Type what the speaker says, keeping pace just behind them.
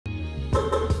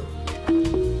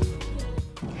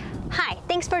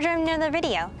for joining another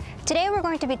video. Today we're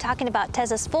going to be talking about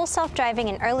Tesla's full self-driving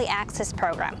and early access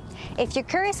program. If you're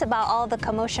curious about all the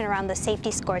commotion around the safety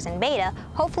scores in beta,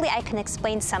 hopefully I can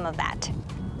explain some of that.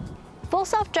 Full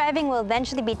self-driving will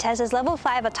eventually be Tesla's Level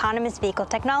 5 autonomous vehicle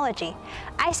technology.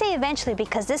 I say eventually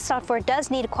because this software does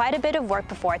need quite a bit of work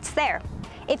before it's there.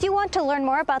 If you want to learn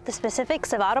more about the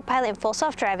specifics of autopilot and full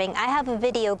self-driving, I have a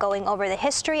video going over the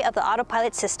history of the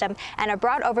autopilot system and a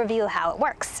broad overview of how it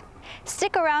works.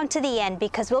 Stick around to the end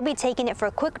because we'll be taking it for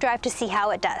a quick drive to see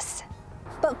how it does.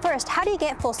 But first, how do you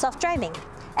get full self-driving?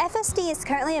 FSD is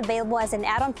currently available as an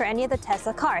add-on for any of the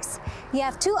Tesla cars. You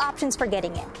have two options for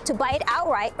getting it, to buy it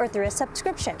outright or through a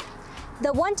subscription.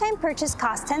 The one-time purchase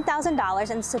costs $10,000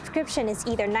 and the subscription is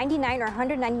either $99 or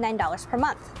 $199 per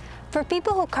month. For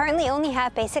people who currently only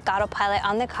have basic autopilot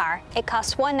on their car, it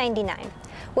costs $199.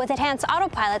 With enhanced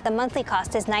autopilot, the monthly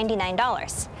cost is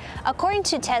 $99. According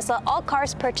to Tesla, all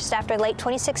cars purchased after late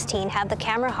 2016 have the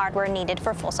camera hardware needed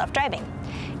for full self-driving.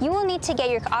 You will need to get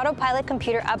your autopilot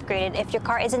computer upgraded if your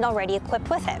car isn't already equipped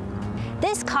with it.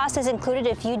 This cost is included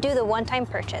if you do the one-time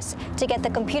purchase. To get the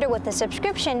computer with the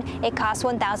subscription, it costs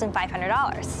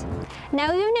 $1,500.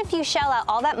 Now, even if you shell out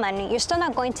all that money, you're still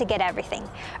not going to get everything.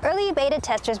 Early beta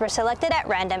testers were selected at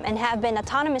random and have been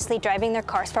autonomously driving their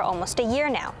cars for almost a year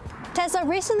now. Tesla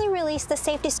recently released the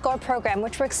Safety Score program,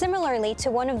 which works similarly to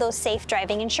one of those safe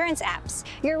driving insurance apps.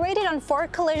 You're rated on 4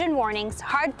 collision warnings,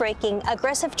 hard braking,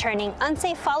 aggressive turning,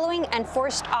 unsafe following, and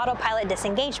forced autopilot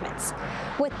disengagements.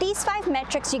 With these 5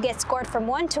 metrics, you get scored from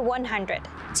 1 to 100.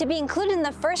 To be included in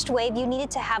the first wave, you needed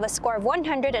to have a score of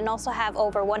 100 and also have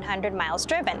over 100 miles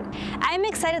driven. I'm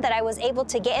excited that I was able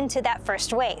to get into that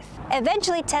first wave.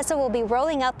 Eventually, Tesla will be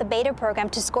rolling out the beta program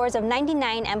to scores of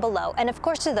 99 and below, and of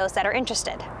course to those that are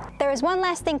interested. There is one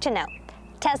last thing to note,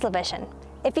 Tesla Vision.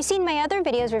 If you've seen my other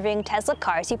videos reviewing Tesla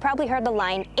cars, you probably heard the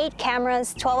line 8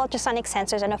 cameras, 12 ultrasonic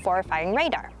sensors, and a forward-firing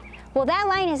radar. Well, that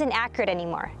line isn't accurate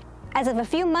anymore. As of a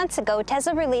few months ago,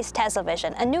 Tesla released Tesla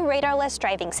Vision, a new radar-less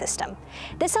driving system.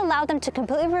 This allowed them to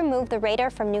completely remove the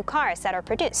radar from new cars that are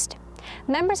produced.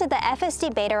 Members of the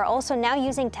FSD Beta are also now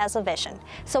using Tesla Vision,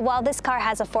 so while this car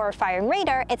has a forward-firing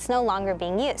radar, it's no longer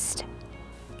being used.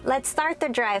 Let's start the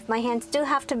drive. My hands do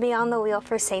have to be on the wheel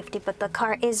for safety, but the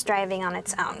car is driving on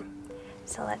its own.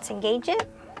 So let's engage it.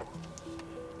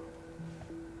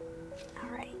 All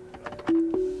right.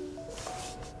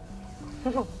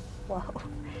 Whoa.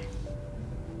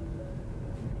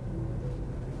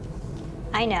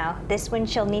 I know, this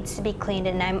windshield needs to be cleaned,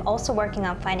 and I'm also working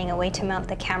on finding a way to mount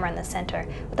the camera in the center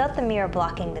without the mirror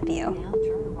blocking the view. Now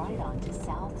turn right onto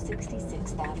South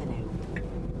 66th Avenue.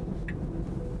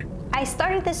 I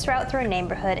started this route through a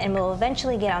neighborhood and will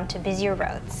eventually get onto busier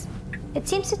roads. It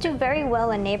seems to do very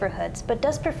well in neighborhoods, but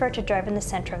does prefer to drive in the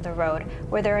center of the road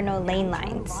where there are no lane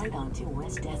lines. Turn right onto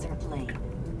West Desert Lane.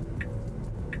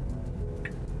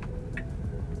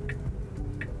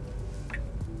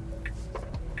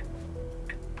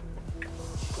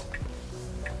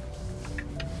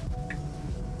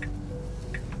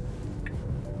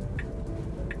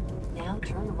 Now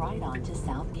turn right onto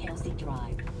South Kelsey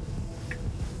Drive.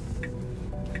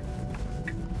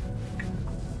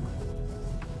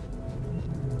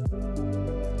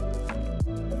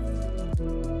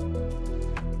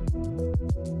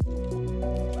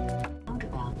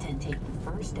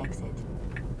 Exit.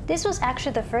 This was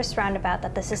actually the first roundabout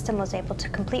that the system was able to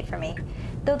complete for me,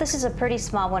 though this is a pretty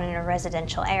small one in a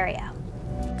residential area.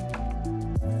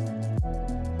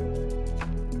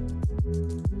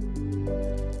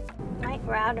 Right,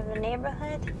 we're out of the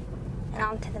neighborhood and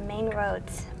onto the main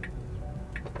roads.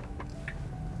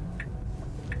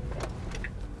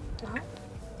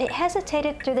 It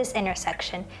hesitated through this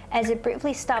intersection as it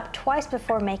briefly stopped twice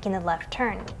before making the left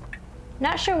turn.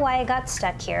 Not sure why I got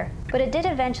stuck here, but it did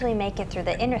eventually make it through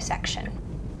the intersection.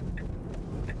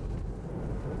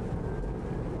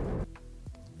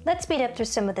 Let's speed up through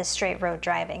some of this straight road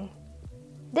driving.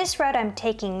 This route I'm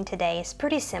taking today is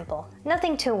pretty simple,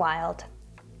 nothing too wild.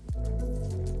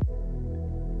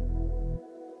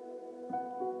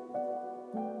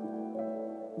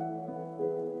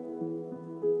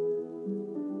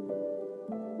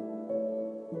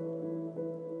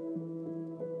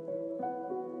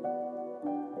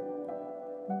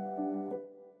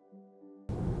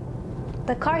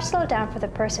 The car slowed down for the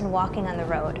person walking on the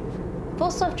road.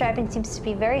 Full self-driving seems to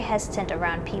be very hesitant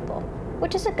around people,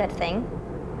 which is a good thing.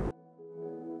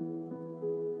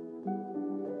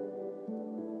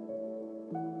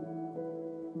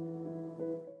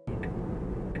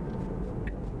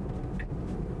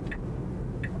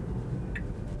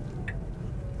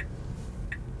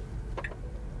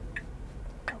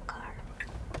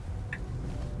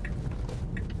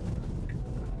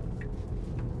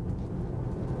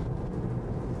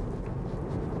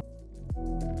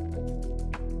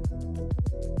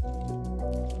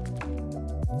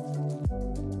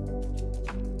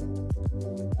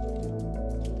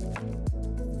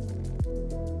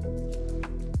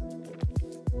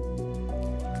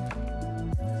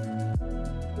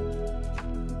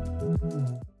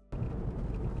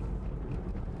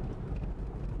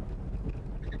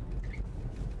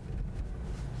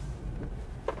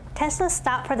 Tesla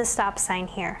stopped for the stop sign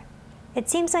here. It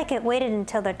seems like it waited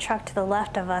until the truck to the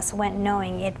left of us went,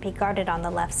 knowing it'd be guarded on the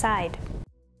left side.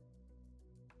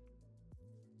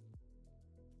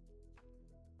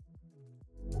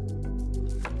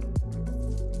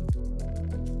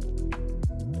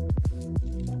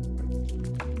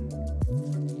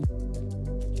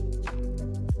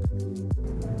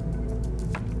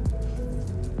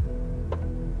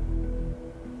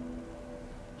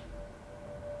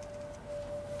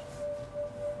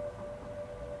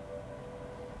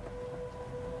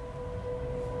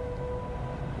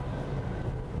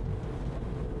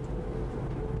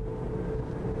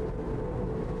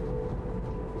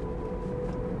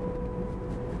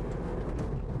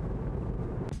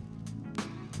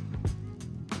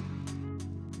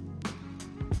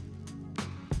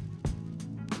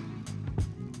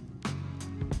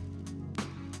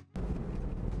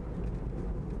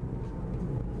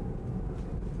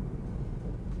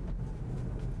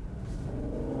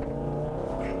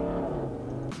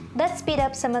 Let's speed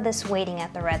up some of this waiting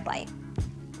at the red light.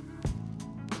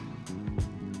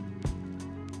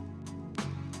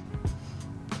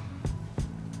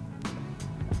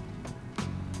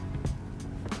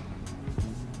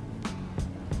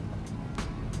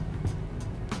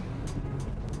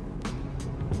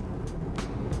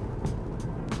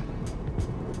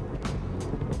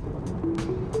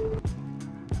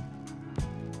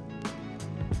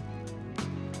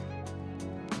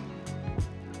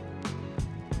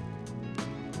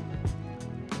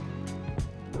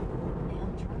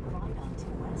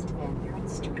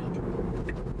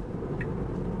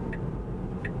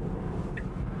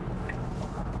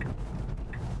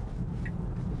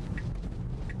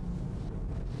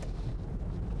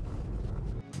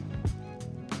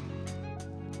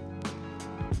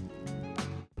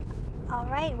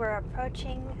 Alright, we're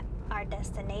approaching our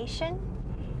destination,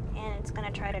 and it's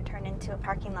going to try to turn into a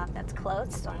parking lot that's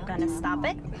closed, so I'm going to stop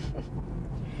it.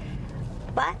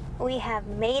 But we have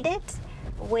made it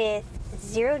with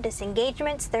 0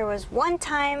 disengagements. There was one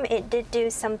time it did do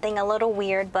something a little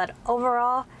weird, but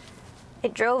overall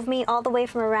it drove me all the way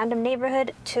from a random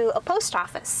neighborhood to a post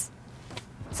office.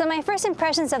 So my first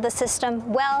impressions of the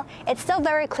system, well, it's still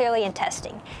very clearly in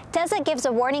testing. Tesla gives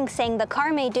a warning saying the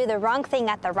car may do the wrong thing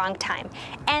at the wrong time,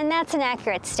 and that's an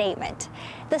accurate statement.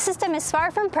 The system is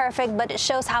far from perfect, but it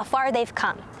shows how far they've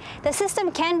come. The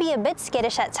system can be a bit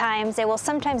skittish at times. It will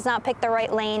sometimes not pick the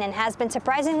right lane and has been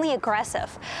surprisingly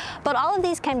aggressive. But all of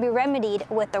these can be remedied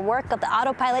with the work of the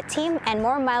autopilot team and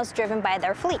more miles driven by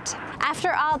their fleet.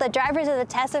 After all, the drivers of the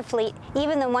Tesla fleet,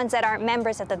 even the ones that aren't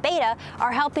members of the beta,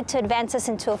 are helping to advance us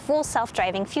into a full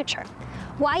self-driving future.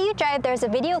 While you drive, there's a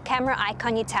video camera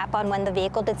icon you tap on when the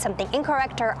vehicle did something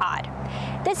incorrect or odd.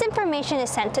 This information is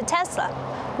sent to Tesla.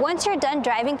 Once you're done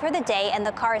driving for the day and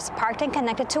the car is parked and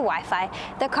connected to Wi-Fi,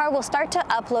 the car will start to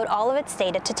upload all of its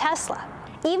data to Tesla.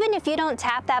 Even if you don't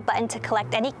tap that button to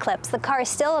collect any clips, the car is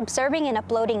still observing and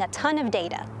uploading a ton of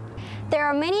data. There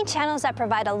are many channels that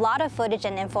provide a lot of footage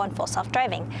and info on full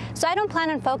self-driving, so I don't plan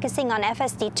on focusing on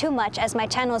FSD too much, as my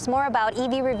channel is more about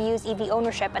EV reviews, EV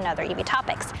ownership, and other EV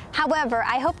topics. However,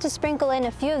 I hope to sprinkle in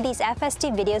a few of these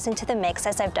FSD videos into the mix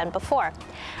as I've done before.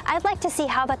 I'd like to see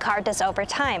how the car does over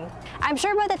time. I'm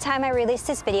sure by the time I release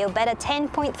this video, Beta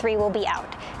 10.3 will be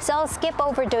out, so I'll skip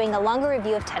over doing a longer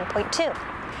review of 10.2.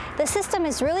 The system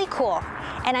is really cool,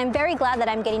 and I'm very glad that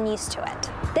I'm getting used to it.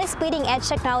 This bleeding-edge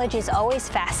technology is always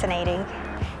fascinating.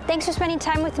 Thanks for spending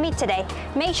time with me today.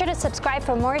 Make sure to subscribe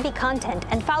for more EV content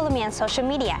and follow me on social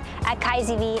media at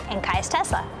Kai'sEV and Kai's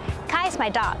Tesla. Kai is my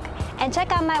dog. And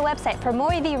check out my website for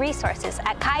more EV resources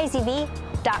at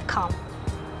kaisev.com.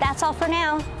 That's all for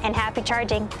now, and happy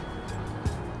charging.